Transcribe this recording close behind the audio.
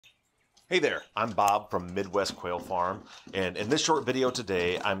Hey there, I'm Bob from Midwest Quail Farm, and in this short video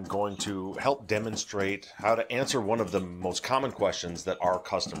today, I'm going to help demonstrate how to answer one of the most common questions that our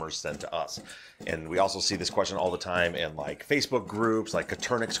customers send to us. And we also see this question all the time in like Facebook groups, like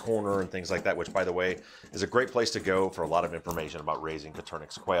Coturnix Corner and things like that, which by the way, is a great place to go for a lot of information about raising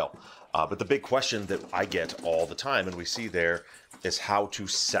Coturnix quail. But the big question that I get all the time, and we see there, is how to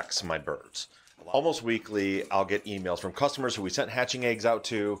sex my birds. Almost weekly, I'll get emails from customers who we sent hatching eggs out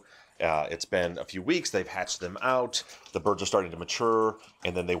to. It's been a few weeks, they've hatched them out, the birds are starting to mature,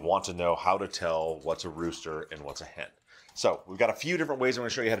 and then they want to know how to tell what's a rooster and what's a hen. So we've got a few different ways I'm going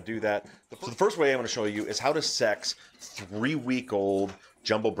to show you how to do that. So the first way I'm going to show you is how to sex 3-week-old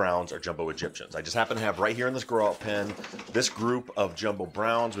jumbo browns or jumbo Egyptians. I just happen to have right here in this grow out pen this group of jumbo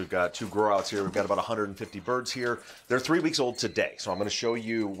browns. We've got 2 grow outs here. We've got about 150 birds here. They're 3 weeks old today. So I'm going to show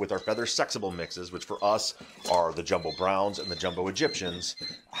you with our feather-sexable mixes, which for us are the jumbo browns and the jumbo Egyptians,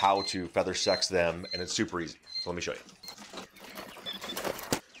 how to feather sex them, and it's super easy. So let me show you.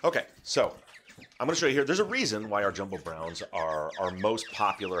 Okay, so I'm going to show you here. There's a reason why our jumbo browns are our most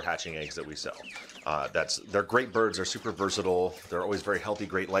popular hatching eggs that we sell. They're great birds. They're super versatile. They're always very healthy,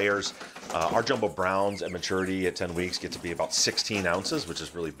 great layers. Our jumbo browns at maturity at 10 weeks get to be about 16 ounces, which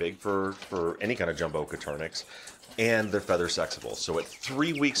is really big for any kind of jumbo Coturnix. And they're feather sexable. So at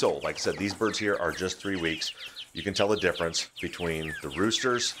 3 weeks old, like I said, these birds here are just 3 weeks. You can tell the difference between the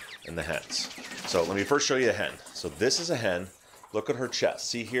roosters and the hens. So let me first show you the hen. So this is a hen. Look at her chest.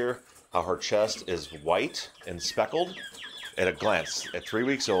 See here how her chest is white and speckled? At a glance, at 3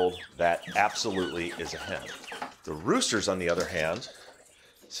 weeks old, that absolutely is a hen. The roosters, on the other hand,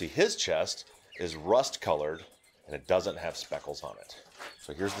 see his chest is rust colored and it doesn't have speckles on it.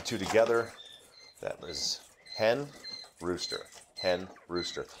 So here's the two together. That is hen, rooster, hen,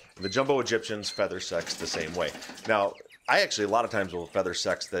 rooster. And the jumbo Egyptians feather sex the same way. Now, I actually a lot of times will feather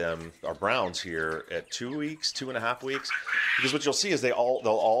sex them, our browns here, at 2 weeks, 2.5 weeks, because what you'll see is they'll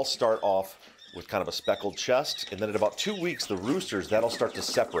all start off with kind of a speckled chest, and then at about 2 weeks, the roosters, that'll start to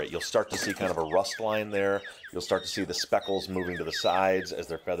separate. You'll start to see kind of a rust line there. You'll start to see the speckles moving to the sides as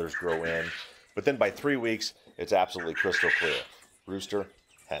their feathers grow in. But then by 3 weeks, it's absolutely crystal clear. Rooster,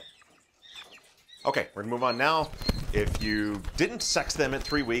 hen. Okay, we're gonna move on now. If you didn't sex them at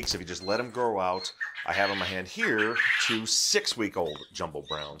 3 weeks, if you just let them grow out, I have in my hand here 2 6-week-old jumbo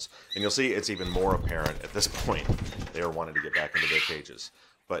browns. And you'll see it's even more apparent at this point. They are wanting to get back into their cages.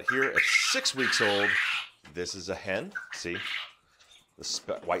 But here at 6 weeks old, this is a hen. See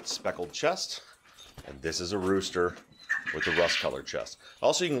the white speckled chest. And this is a rooster with the rust colored chest.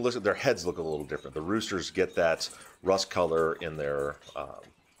 Also, you can look at their heads look a little different. The roosters get that rust color in their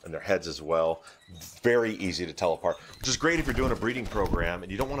heads as well. Very easy to tell apart, which is great if you're doing a breeding program and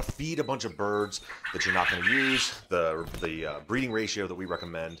you don't want to feed a bunch of birds that you're not going to use. The breeding ratio that we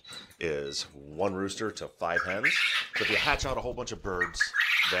recommend is 1 rooster to 5 hens. So if you hatch out a whole bunch of birds,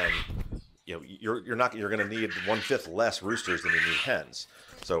 then you're going to need 1/5 less roosters than you need hens.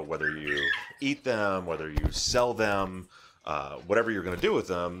 So whether you eat them, whether you sell them, whatever you're going to do with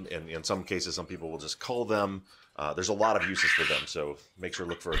them, and in some cases, some people will just cull them. There's a lot of uses for them, so make sure to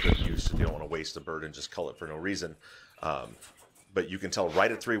look for a good use if you don't want to waste a bird and just cull it for no reason. But you can tell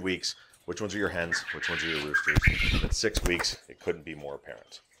right at 3 weeks which ones are your hens, which ones are your roosters. And at 6 weeks, it couldn't be more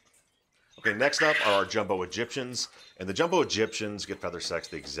apparent. Okay, next up are our jumbo Egyptians, and the jumbo Egyptians get feather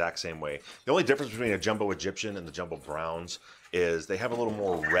sexed the exact same way. The only difference between a jumbo Egyptian and the jumbo browns is they have a little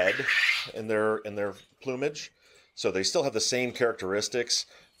more red in their plumage, so they still have the same characteristics,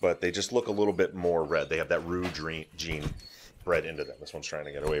 but they just look a little bit more red. They have that roux gene bred into them. This one's trying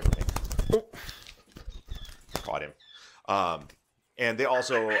to get away from me. Oop. Caught him. And they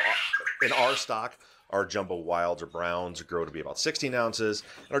also, in our stock, our jumbo wilds or browns grow to be about 16 ounces,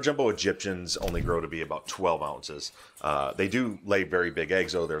 and our jumbo Egyptians only grow to be about 12 ounces. They do lay very big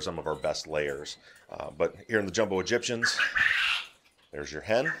eggs, though. They're some of our best layers. But here in the jumbo Egyptians, there's your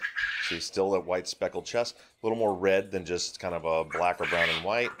hen. She's still that white speckled chest, a little more red than just kind of a black or brown and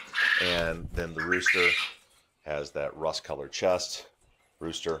white. And then the rooster has that rust colored chest.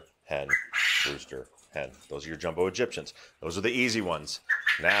 Rooster, hen, rooster, hen. Those are your jumbo Egyptians. Those are the easy ones.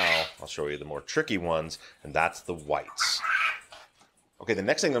 Now I'll show you the more tricky ones, and that's the whites. Okay, the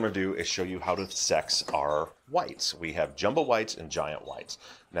next thing I'm going to do is show you how to sex our whites. We have jumbo whites and giant whites.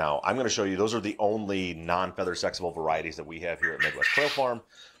 Now, I'm going to show you, those are the only non-feather-sexable varieties that we have here at Midwest Quail Farm.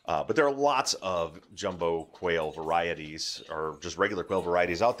 But there are lots of jumbo quail varieties, or just regular quail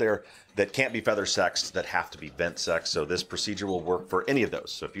varieties out there that can't be feather sexed, that have to be vent sexed. So this procedure will work for any of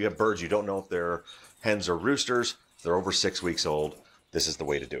those. So if you have birds you don't know if they're hens or roosters, if they're over 6 weeks old, this is the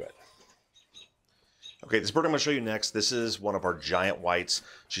way to do it. Okay, this bird I'm going to show you next, this is one of our giant whites.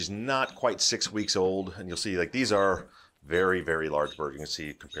 She's not quite 6 weeks old, and you'll see like these are very, very large bird. You can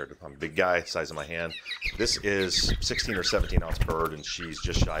see compared to, I'm a big guy, size of my hand. This is 16 or 17 ounce bird, and she's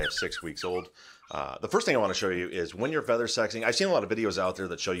just shy of 6 weeks old. The first thing I want to show you is when you're feather sexing, I've seen a lot of videos out there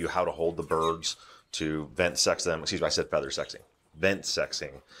that show you how to hold the birds to vent sex them. Excuse me, I said feather sexing. Vent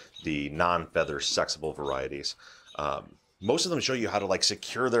sexing the non-feather-sexable varieties. Most of them show you how to like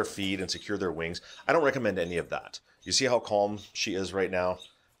secure their feet and secure their wings. I don't recommend any of that. You see how calm she is right now?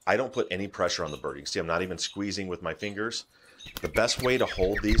 I don't put any pressure on the bird. You can see I'm not even squeezing with my fingers. The best way to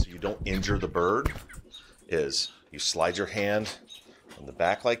hold these so you don't injure the bird is you slide your hand on the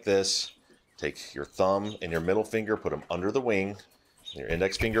back like this, take your thumb and your middle finger, put them under the wing, and your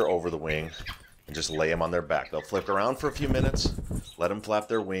index finger over the wing, and just lay them on their back. They'll flip around for a few minutes, let them flap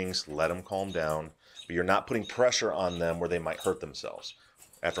their wings, let them calm down. But you're not putting pressure on them where they might hurt themselves.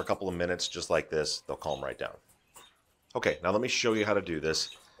 After a couple of minutes, just like this, they'll calm right down. Okay, now let me show you how to do this.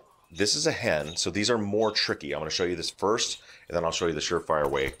 This is a hen, so these are more tricky. I'm going to show you this first, and then I'll show you the surefire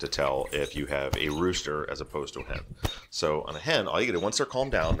way to tell if you have a rooster as opposed to a hen. So on a hen, all you can do, once they're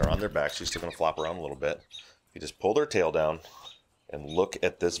calmed down, they're on their back, she's still going to flop around a little bit. You just pull their tail down and look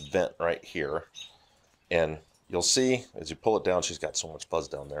at this vent right here. And you'll see, as you pull it down, she's got so much fuzz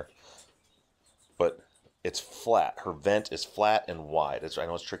down there. But it's flat. Her vent is flat and wide. I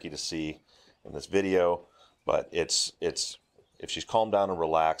know it's tricky to see in this video, but it's if she's calmed down and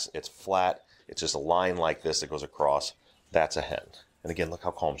relaxed, it's flat. It's just a line like this that goes across. That's a hen. And again, look how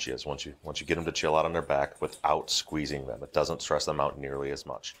calm she is once you get them to chill out on their back without squeezing them. It doesn't stress them out nearly as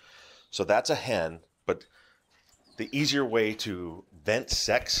much. So that's a hen, but the easier way to vent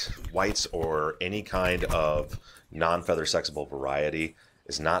sex whites or any kind of non-feather-sexable variety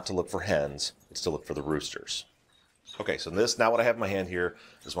is not to look for hens, it's to look for the roosters. Okay, so now what I have in my hand here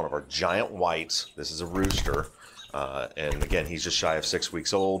is one of our giant whites. This is a rooster, and again, he's just shy of 6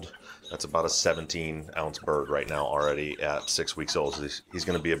 weeks old. That's about a 17-ounce bird right now already at 6 weeks old. So he's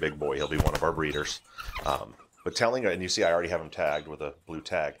going to be a big boy. He'll be one of our breeders. But telling, and you see I already have him tagged with a blue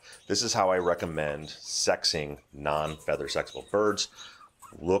tag. This is how I recommend sexing non-feather-sexable birds.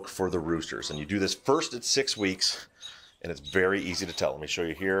 Look for the roosters. And you do this first at 6 weeks, and it's very easy to tell. Let me show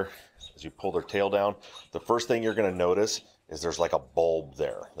you here. As you pull their tail down, the first thing you're going to notice is there's like a bulb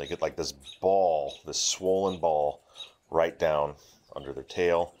there. They get like this ball, this swollen ball right down under their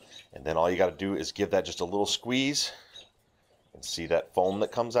tail. And then all you got to do is give that just a little squeeze and see that foam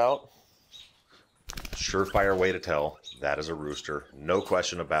that comes out. Surefire way to tell that is a rooster. No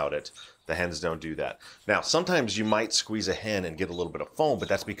question about it. The hens don't do that. Now, sometimes you might squeeze a hen and get a little bit of foam, but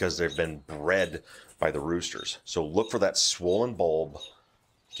that's because they've been bred by the roosters. So look for that swollen bulb.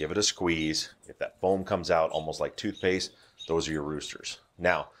 Give it a squeeze. If that foam comes out almost like toothpaste, those are your roosters.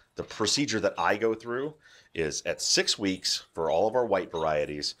 Now, the procedure that I go through is at 6 weeks for all of our white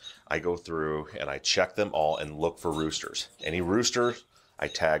varieties, I go through and I check them all and look for roosters. Any roosters, I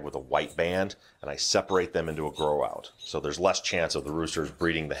tag with a white band and I separate them into a grow out. So there's less chance of the roosters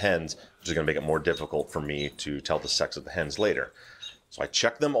breeding the hens, which is going to make it more difficult for me to tell the sex of the hens later. So I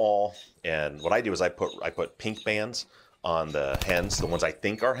check them all, and what I do is I put pink bands on the hens, the ones I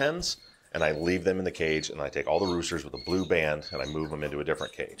think are hens, and I leave them in the cage, and I take all the roosters with a blue band and I move them into a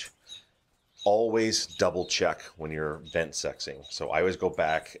different cage. Always double check when you're vent sexing. So I always go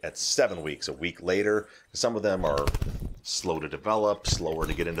back at 7 weeks, a week later. Some of them are slow to develop, slower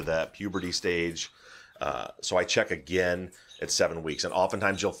to get into that puberty stage. So I check again at 7 weeks. And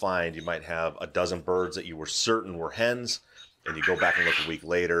oftentimes you'll find you might have a dozen birds that you were certain were hens, and you go back and look a week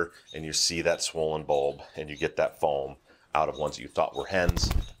later and you see that swollen bulb and you get that foam out of ones that you thought were hens,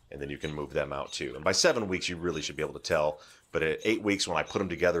 and then you can move them out too. And by 7 weeks, you really should be able to tell. But at 8 weeks, when I put them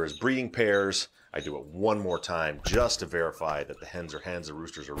together as breeding pairs, I do it one more time just to verify that the hens are hens, the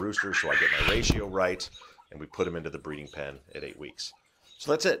roosters are roosters, so I get my ratio right, and we put them into the breeding pen at 8 weeks.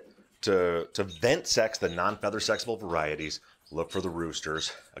 So that's it. To vent sex the non-feather-sexable varieties, look for the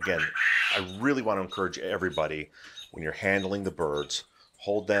roosters. Again, I really want to encourage everybody, when you're handling the birds,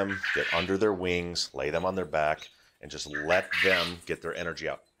 hold them, get under their wings, lay them on their back, and just let them get their energy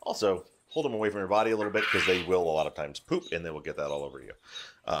out. Also, hold them away from your body a little bit, because they will a lot of times poop and they will get that all over you.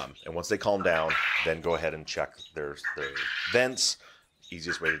 And once they calm down, then go ahead and check their vents.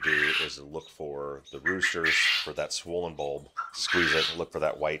 Easiest way to do is to look for the roosters, for that swollen bulb, squeeze it, look for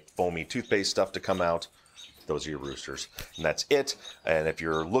that white foamy toothpaste stuff to come out. Those are your roosters. And that's it. And if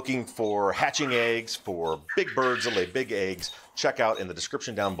you're looking for hatching eggs for big birds that lay big eggs, check out in the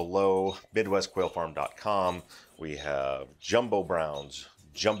description down below, MidwestQuailFarm.com. We have jumbo browns,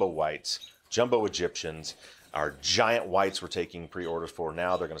 jumbo whites, jumbo Egyptians. Our giant whites we're taking pre-orders for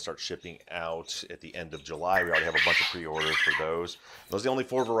now. They're going to start shipping out at the end of July. We already have a bunch of pre-orders for those. Those are the only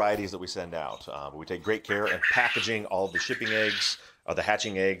 4 varieties that we send out. But we take great care in packaging all of the shipping eggs, the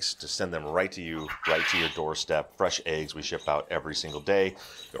hatching eggs, to send them right to you, right to your doorstep. Fresh eggs we ship out every single day. You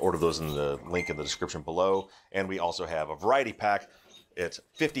can order those in the link in the description below. And we also have a variety pack. It's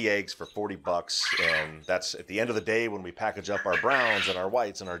 50 eggs for 40 bucks, and that's at the end of the day when we package up our browns and our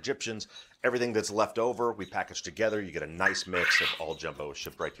whites and our Egyptians. Everything that's left over, we package together. You get a nice mix of all jumbo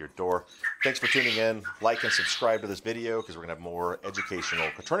shipped right to your door. Thanks for tuning in. Like and subscribe to this video because we're going to have more educational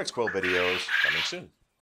Coturnix Quail videos coming soon.